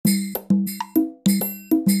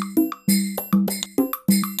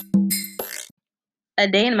A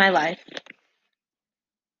day in my life.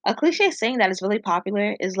 A cliche saying that is really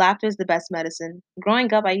popular is laughter is the best medicine.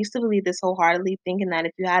 Growing up, I used to believe this wholeheartedly, thinking that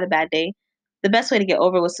if you had a bad day, the best way to get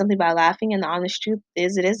over it was simply by laughing, and the honest truth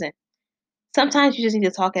is it isn't. Sometimes you just need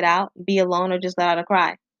to talk it out, be alone, or just let out a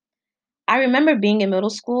cry. I remember being in middle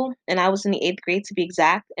school, and I was in the eighth grade to be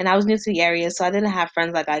exact, and I was new to the area, so I didn't have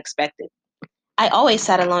friends like I expected. I always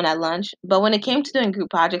sat alone at lunch, but when it came to doing group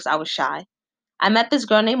projects, I was shy. I met this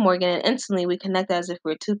girl named Morgan, and instantly we connected as if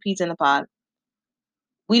we were two peas in a pod.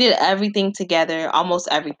 We did everything together, almost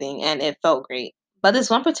everything, and it felt great. But this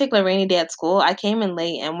one particular rainy day at school, I came in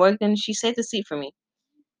late, and Morgan, she saved a seat for me.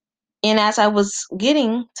 And as I was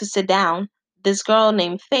getting to sit down, this girl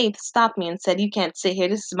named Faith stopped me and said, "You can't sit here.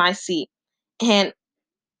 This is my seat." And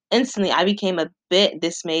instantly, I became a bit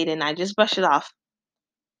dismayed, and I just brushed it off.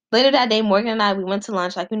 Later that day, Morgan and I, we went to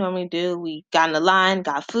lunch like we normally do. We got in the line,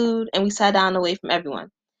 got food, and we sat down away from everyone.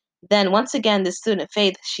 Then once again, this student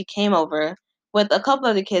Faith, she came over with a couple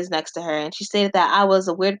other kids next to her, and she stated that I was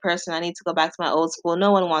a weird person. I need to go back to my old school.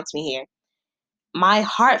 No one wants me here. My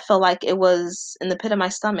heart felt like it was in the pit of my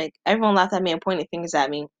stomach. Everyone laughed at me and pointed fingers at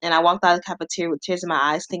me, and I walked out of the cafeteria with tears in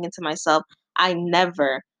my eyes, thinking to myself, I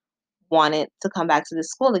never wanted to come back to this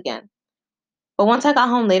school again. But once I got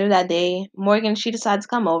home later that day, Morgan, she decided to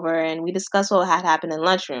come over, and we discussed what had happened in the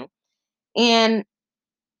lunchroom. And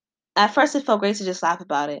at first, it felt great to just laugh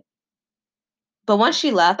about it. But once she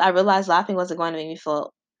left, I realized laughing wasn't going to make me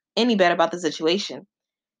feel any better about the situation.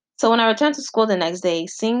 So when I returned to school the next day,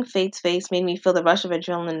 seeing Fate's face made me feel the rush of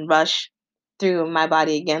adrenaline rush through my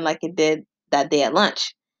body again, like it did that day at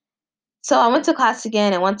lunch. So I went to class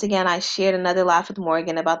again, and once again, I shared another laugh with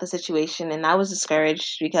Morgan about the situation, and I was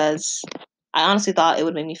discouraged because I honestly thought it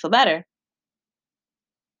would make me feel better.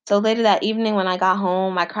 So later that evening, when I got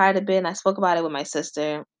home, I cried a bit and I spoke about it with my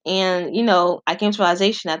sister. And, I came to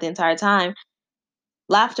realization that the entire time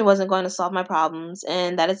laughter wasn't going to solve my problems,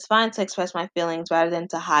 and that it's fine to express my feelings rather than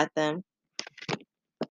to hide them.